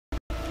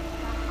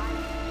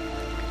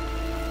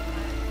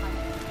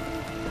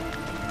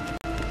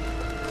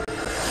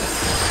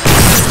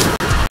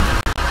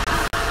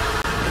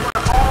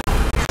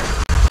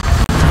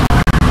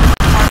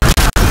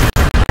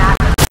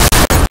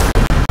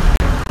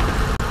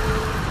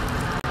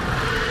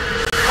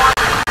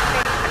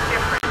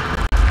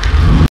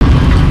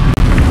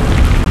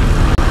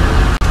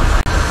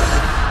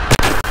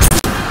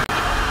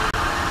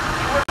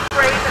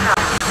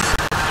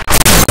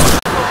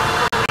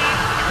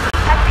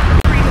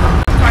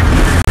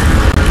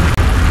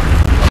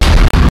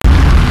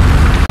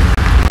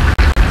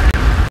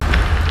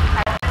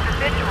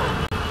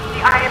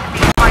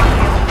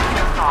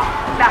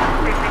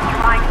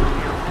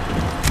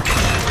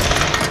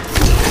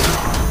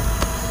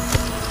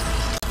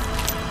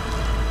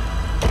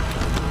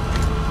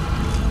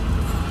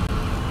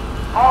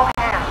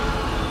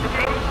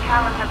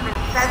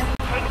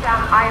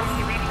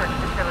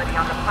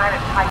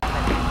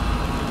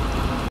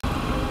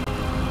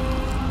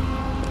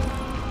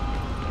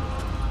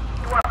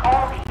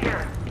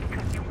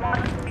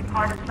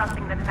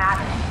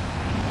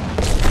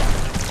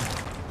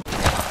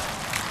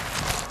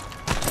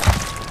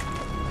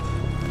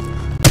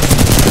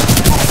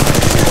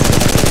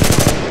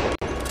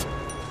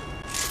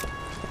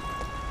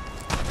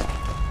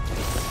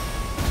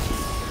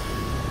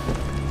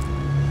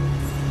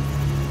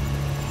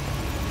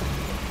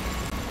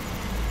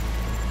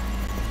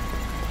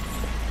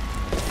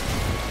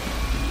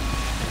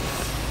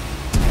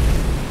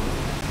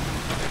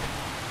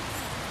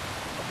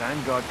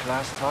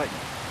Vanguard-class Titan.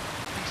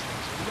 These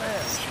things are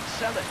rare. We should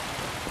sell it.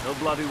 No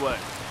bloody way.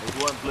 Those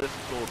weren't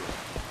Blizzard's orders.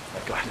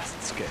 That guy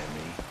doesn't scare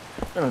me.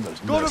 None of those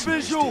Got a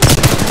mercenaries visual! do.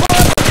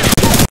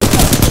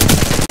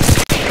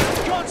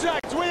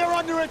 Contact! We are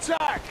under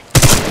attack!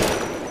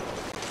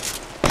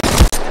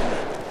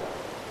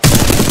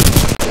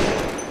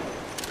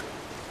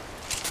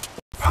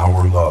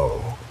 Power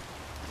low.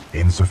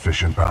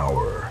 Insufficient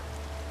power.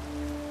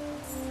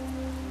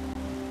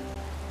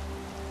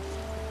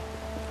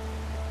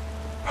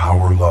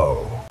 Power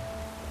low.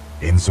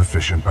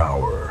 Insufficient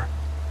power.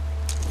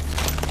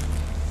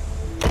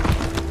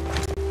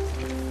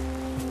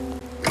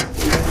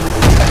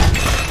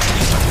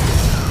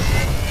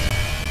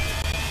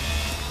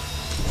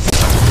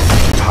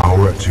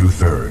 Power at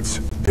 2/3.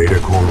 Data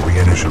core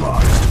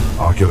reinitialized.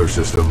 Ocular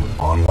system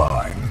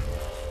online.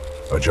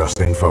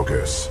 Adjusting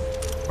focus.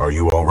 Are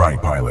you all right,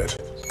 pilot?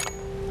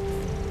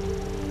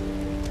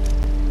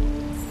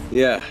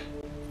 Yeah.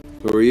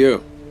 Who are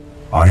you?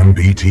 I am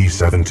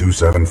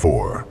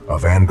BT-7274, a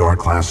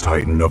Vanguard-class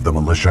Titan of the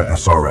Militia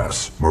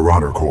SRS,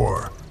 Marauder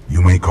Corps.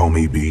 You may call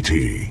me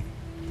BT.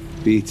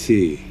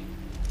 BT.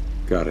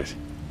 Got it.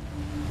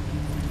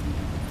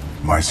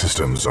 My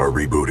systems are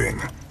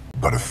rebooting,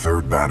 but a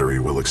third battery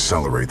will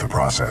accelerate the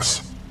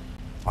process.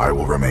 I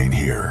will remain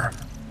here.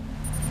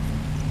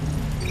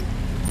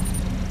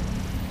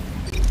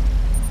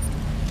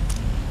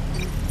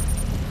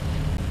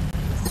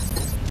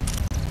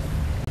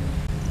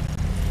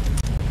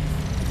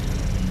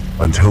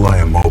 Until I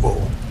am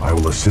mobile, I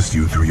will assist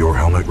you through your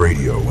helmet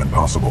radio when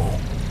possible.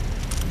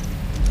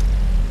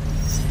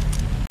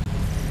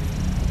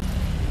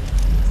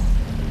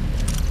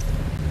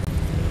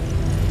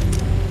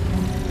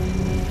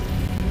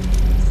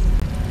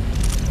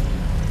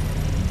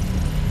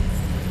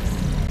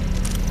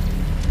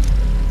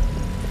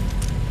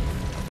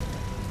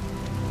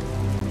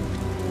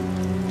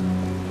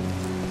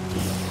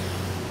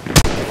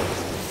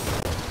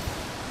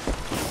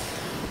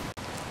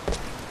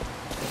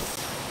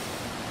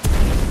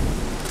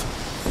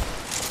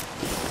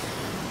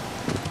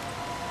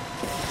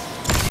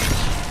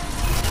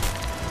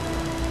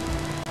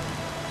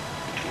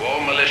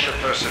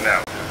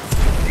 Personnel.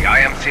 The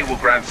IMC will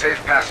grant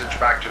safe passage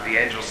back to the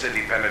Angel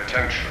City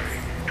Penitentiary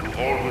to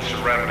all who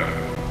surrender.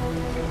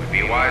 It would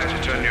be wise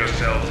to turn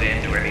yourselves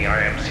in to any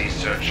IMC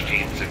search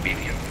teams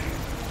immediately.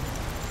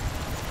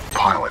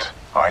 Pilot,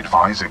 I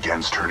advise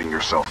against turning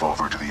yourself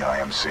over to the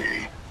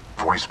IMC.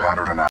 Voice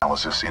pattern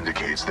analysis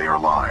indicates they are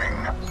lying.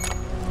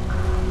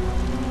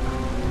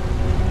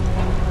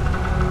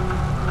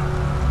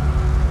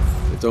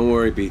 Don't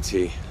worry,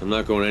 BT. I'm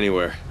not going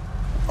anywhere.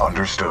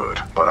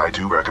 Understood, but I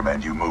do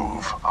recommend you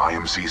move.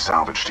 IMC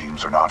salvage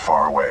teams are not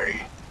far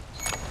away.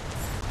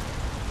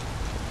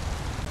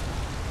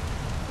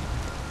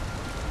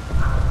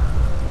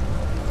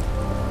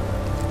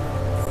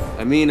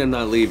 I mean, I'm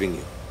not leaving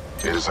you.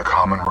 It is a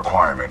common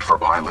requirement for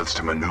pilots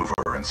to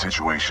maneuver in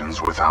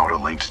situations without a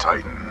linked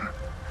Titan.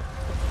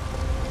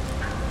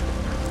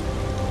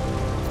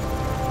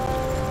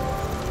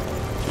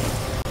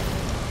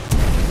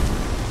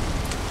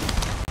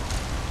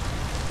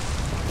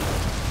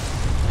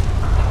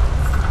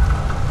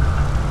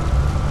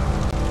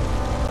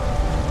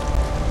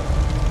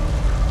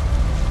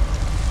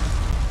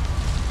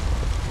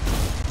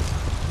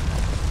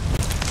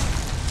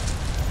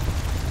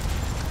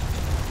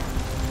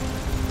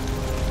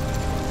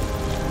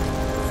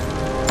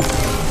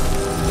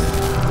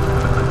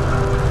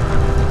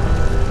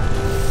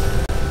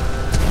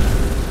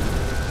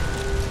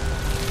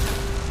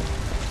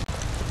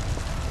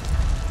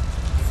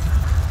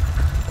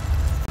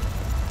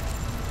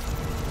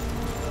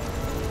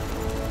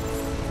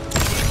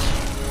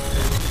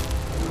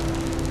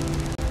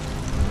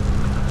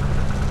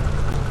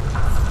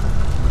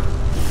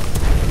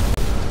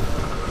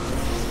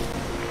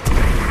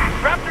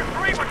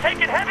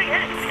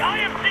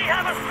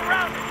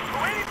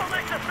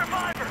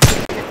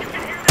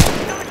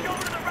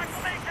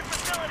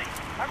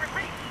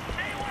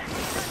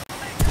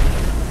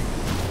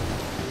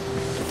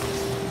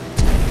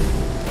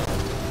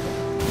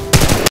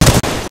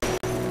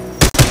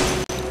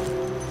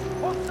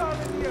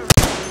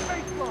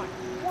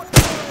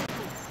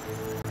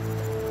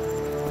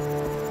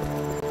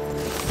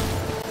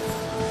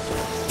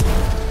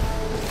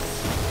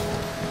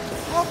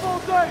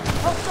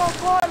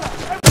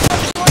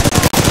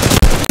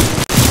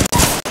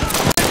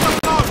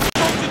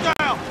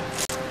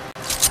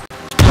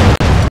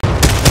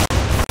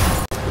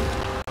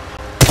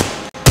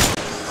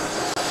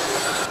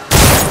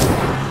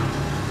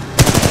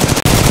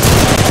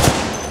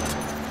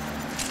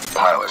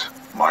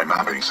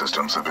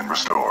 Systems have been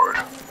restored.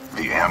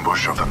 The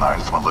ambush of the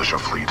 9th Militia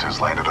Fleet has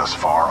landed us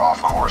far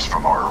off course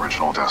from our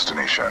original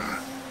destination.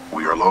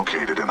 We are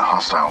located in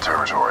hostile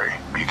territory.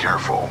 Be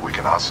careful, we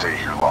cannot stay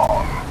here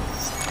long.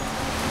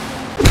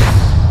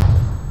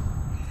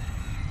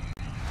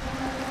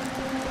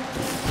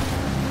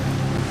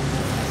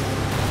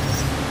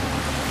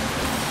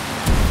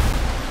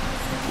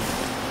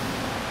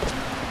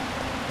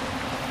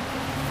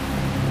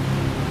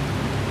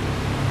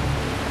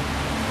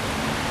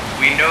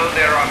 We know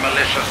there are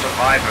militia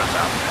survivors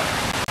out there.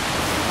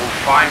 We will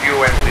find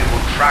you and we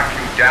will track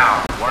you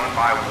down one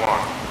by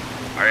one.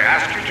 I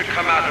ask you to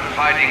come out of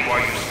hiding while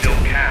you still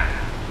can.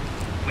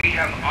 We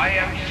have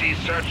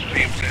IMC search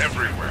teams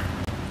everywhere.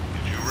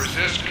 If you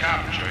resist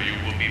capture, you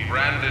will be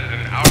branded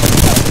and out.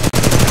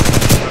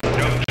 We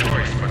have no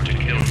choice but to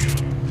kill you.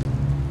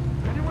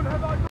 Anyone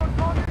have eyes on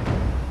target?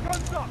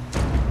 Guns up!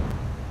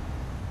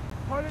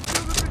 Pilot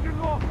field of vision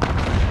lost!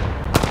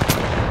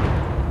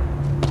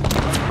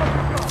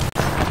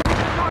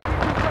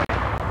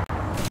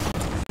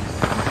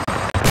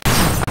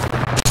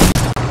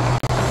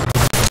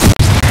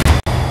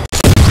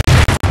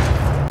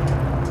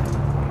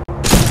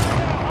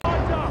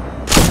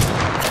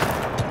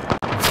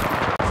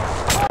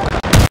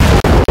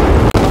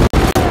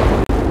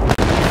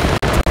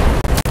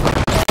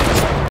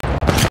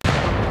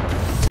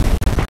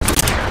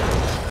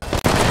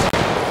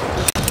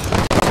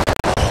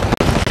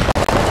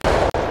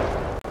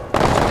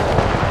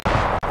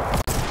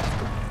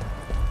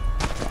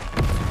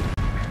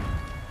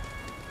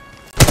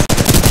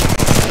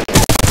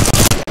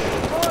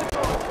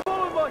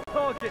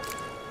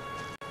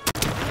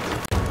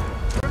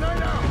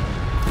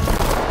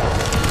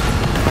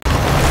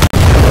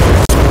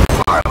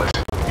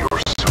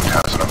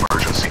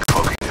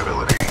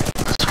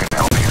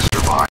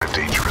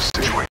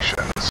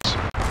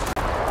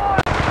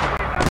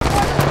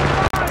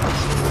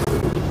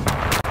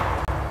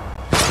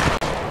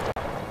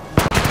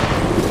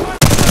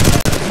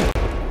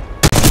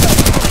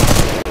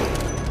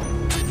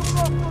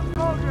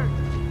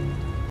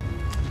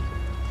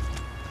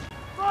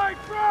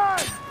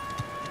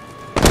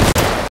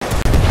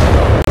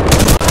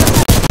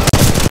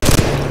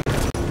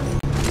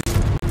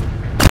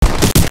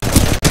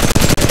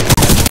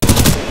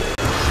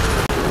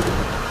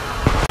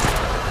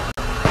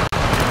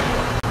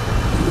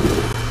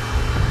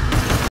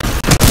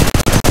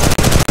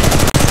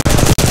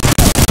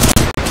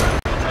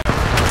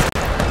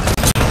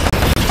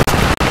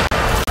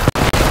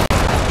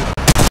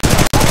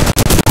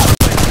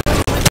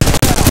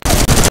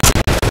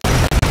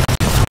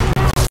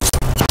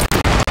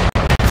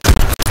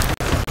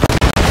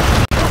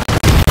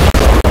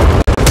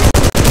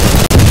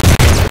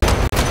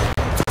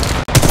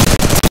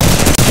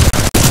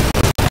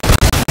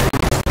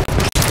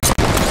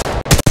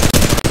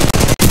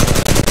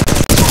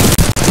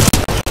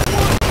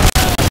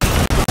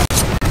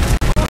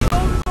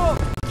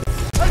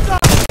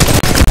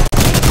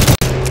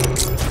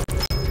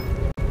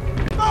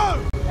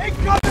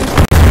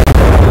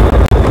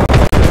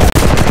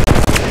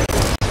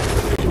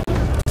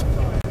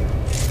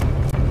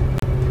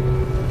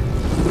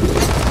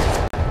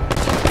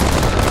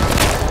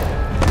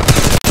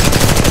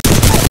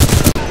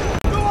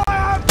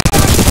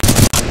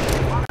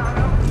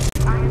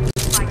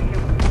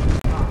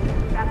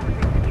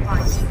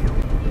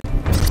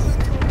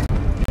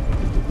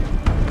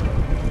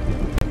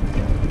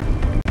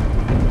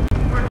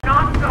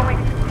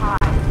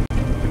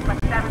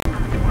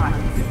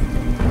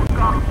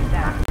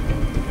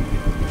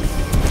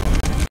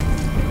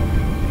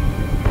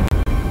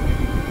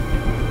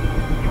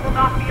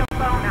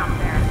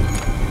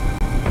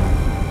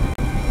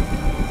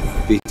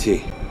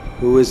 BT,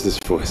 who is this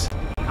force?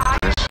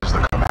 This is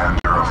the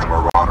commander of the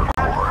Marauder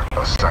Corps,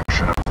 a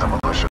section of the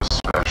Militia's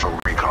Special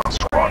Recon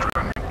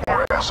Squadron,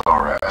 or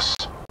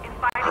SRS.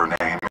 Her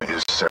name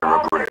is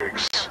Sarah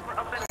Briggs.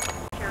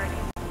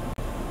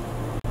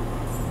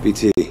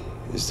 BT,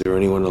 is there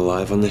anyone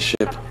alive on this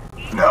ship?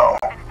 No.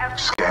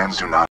 Scans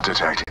do not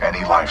detect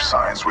any life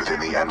signs within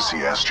the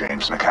MCS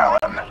James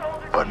McAllen,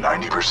 but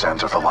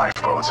 90% of the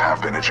lifeboats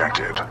have been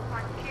ejected.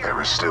 There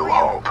is still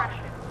hope.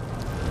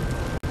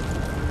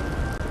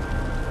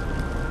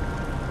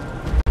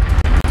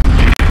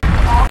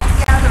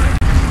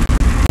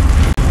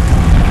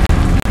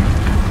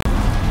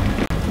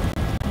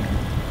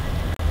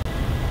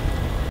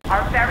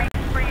 Our very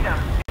freedom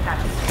is at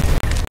stake.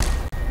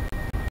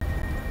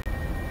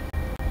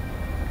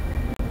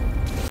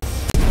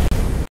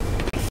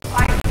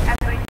 Fight as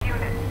a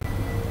unit,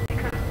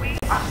 because we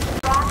are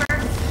stronger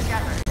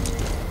together.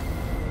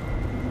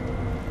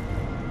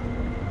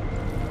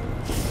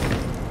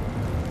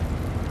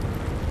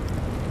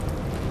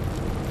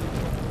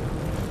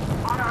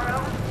 On our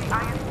own, the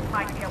IMC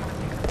might be able to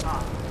pick us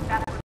off.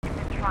 That's what we've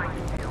been trying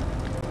to do.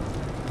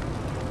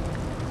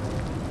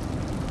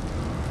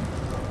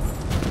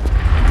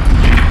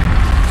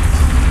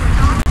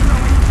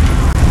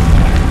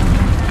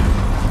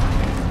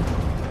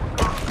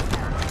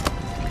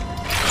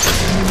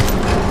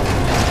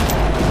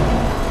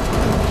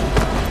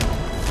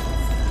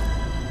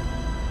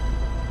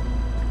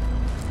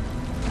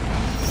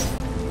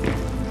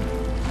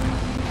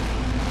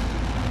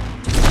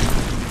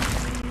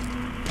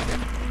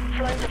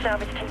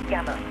 Salvage Team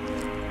Gamma.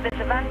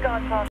 There's a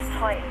Vanguard-class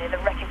Titan near the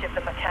wreckage of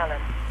the McAllen.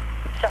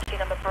 Chassis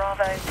number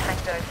Bravo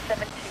Tango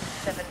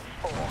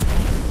 7274.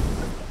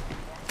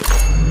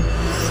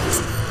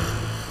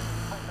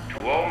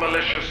 To all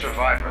militia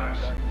survivors,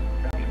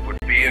 it would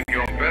be in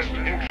your best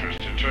interest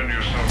to turn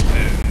yourselves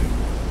in.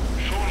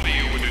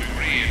 would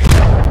agree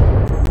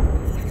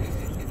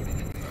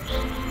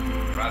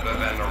rather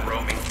than a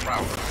roaming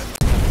prowler.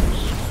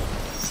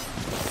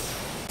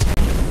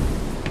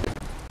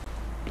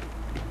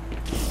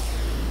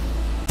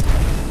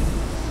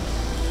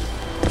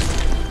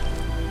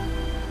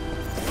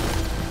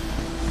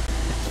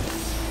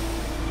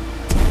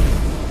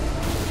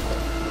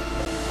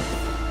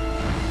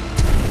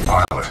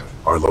 Pilot,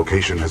 our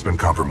location has been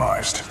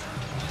compromised.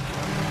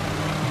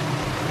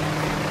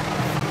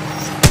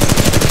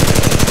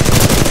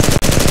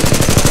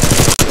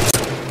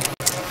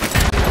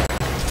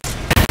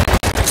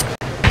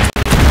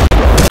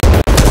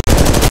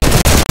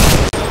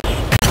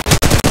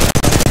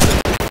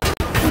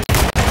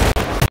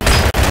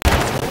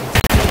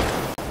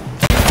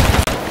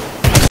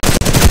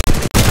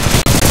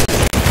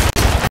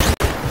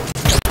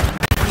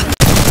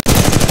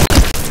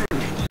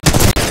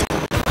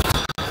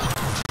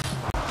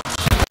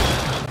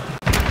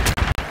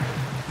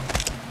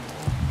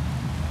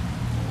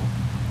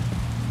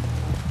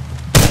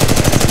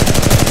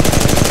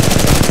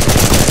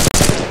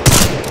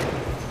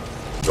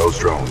 Those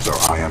drones are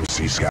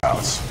IMC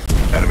scouts.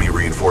 Enemy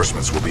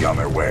reinforcements will be on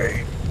their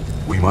way.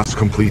 We must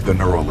complete the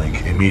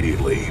Neuralink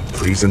immediately.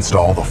 Please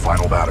install the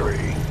final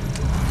battery.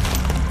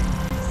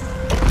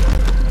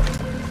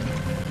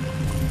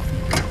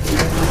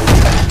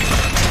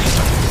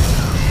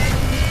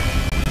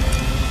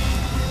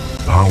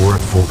 Power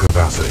at full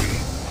capacity.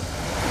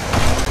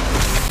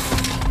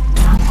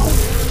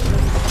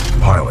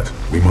 Pilot,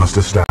 we must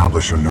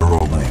establish a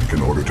Neuralink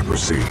in order to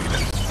proceed.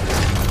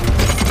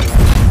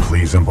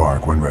 Please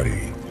embark when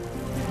ready.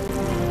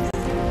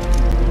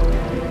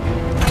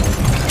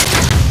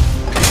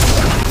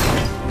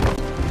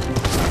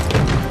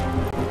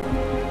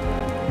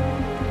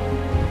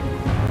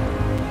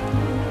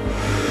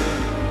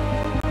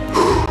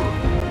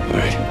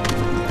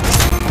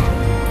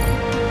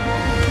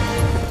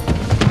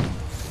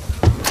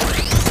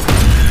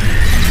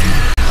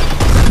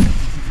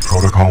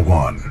 Protocol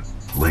 1.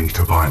 Link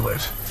to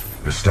pilot.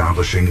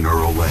 Establishing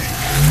neural link.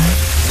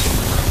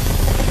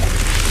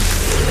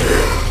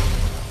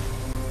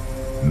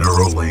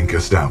 Neural link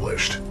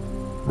established.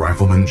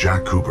 Rifleman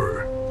Jack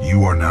Cooper,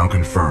 you are now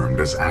confirmed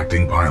as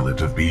acting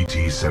pilot of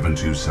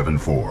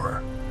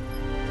BT-7274.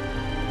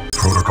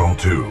 Protocol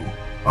 2.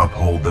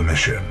 Uphold the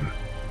mission.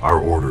 Our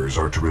orders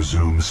are to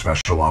resume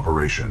Special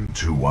Operation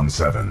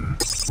 217.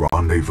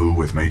 Rendezvous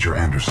with Major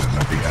Anderson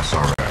at the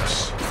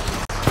SRS.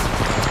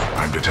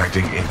 I'm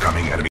detecting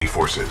incoming enemy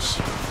forces.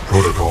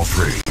 Protocol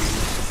 3.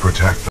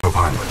 Protect the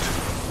pilot.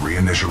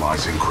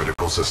 Reinitializing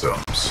critical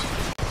systems.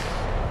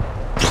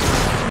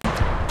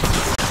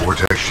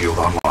 Vortex shield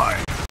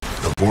online.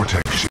 The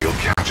Vortex shield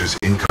catches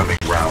incoming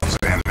rounds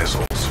and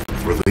missiles.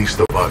 Release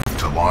the button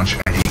to launch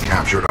any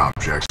captured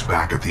objects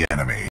back at the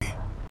enemy.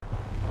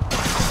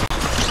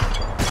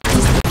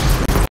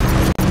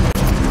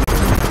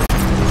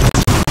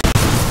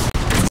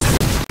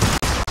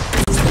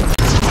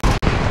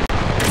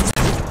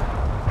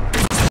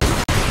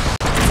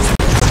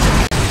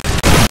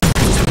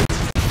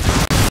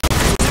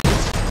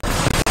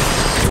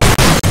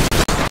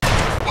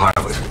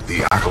 Pilot,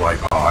 the Acolyte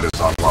pod is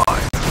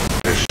online.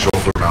 This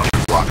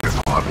shoulder-mounted rocket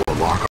pod will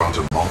lock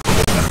onto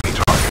multiple enemy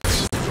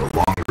targets. The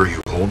longer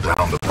you hold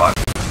down the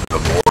button, the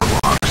more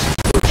locks you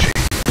will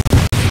achieve.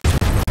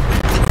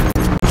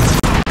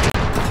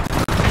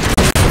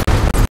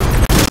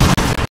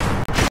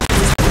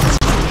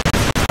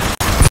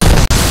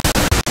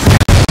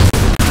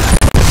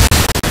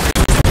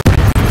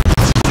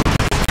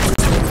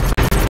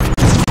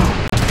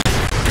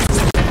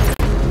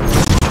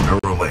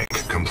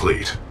 Neuralink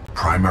complete.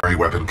 Primary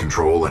weapon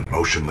control and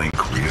motion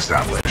link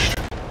re-established.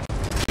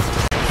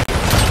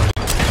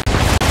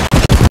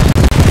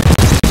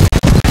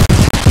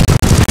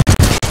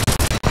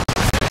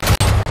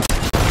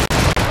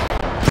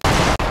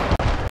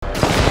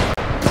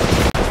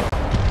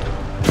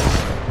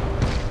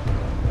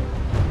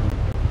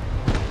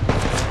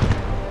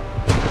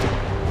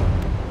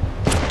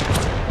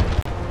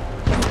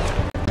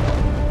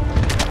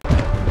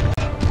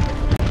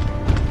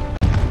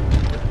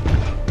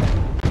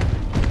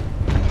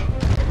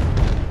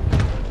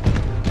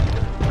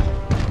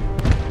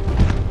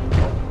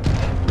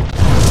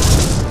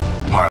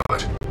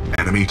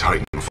 Enemy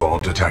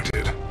Titanfall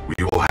detected. We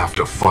will have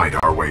to fight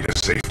our way to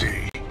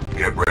safety.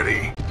 Get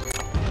ready.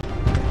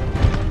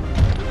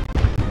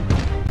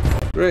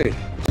 Great.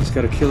 Just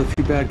gotta kill a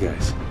few bad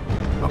guys.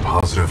 A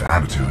positive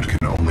attitude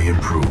can only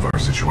improve our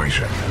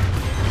situation.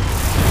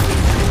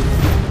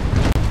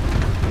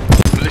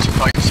 Militia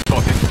fighter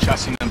spotted.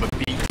 Chassis number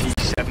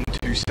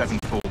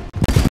BT-7274.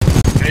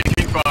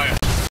 Taking fire.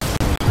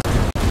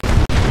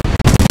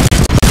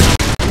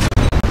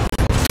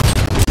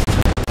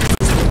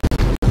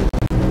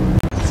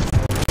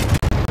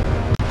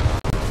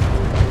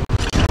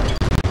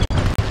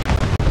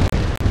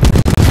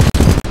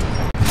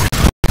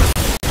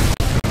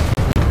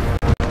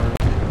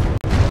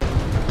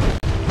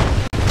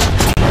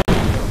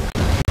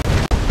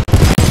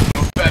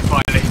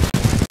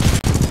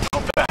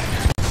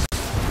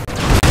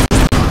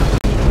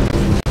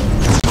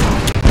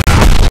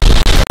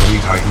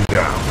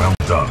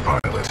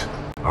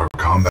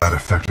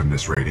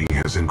 fitness rating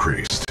has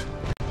increased.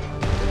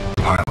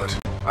 Pilot,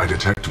 I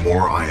detect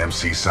more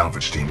IMC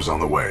salvage teams on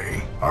the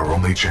way. Our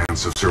only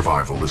chance of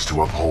survival is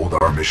to uphold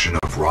our mission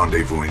of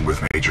rendezvousing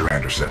with Major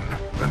Anderson.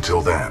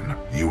 Until then,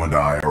 you and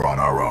I are on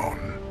our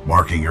own.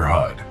 Marking your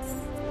HUD.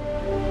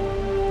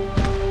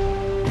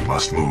 We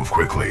must move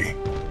quickly.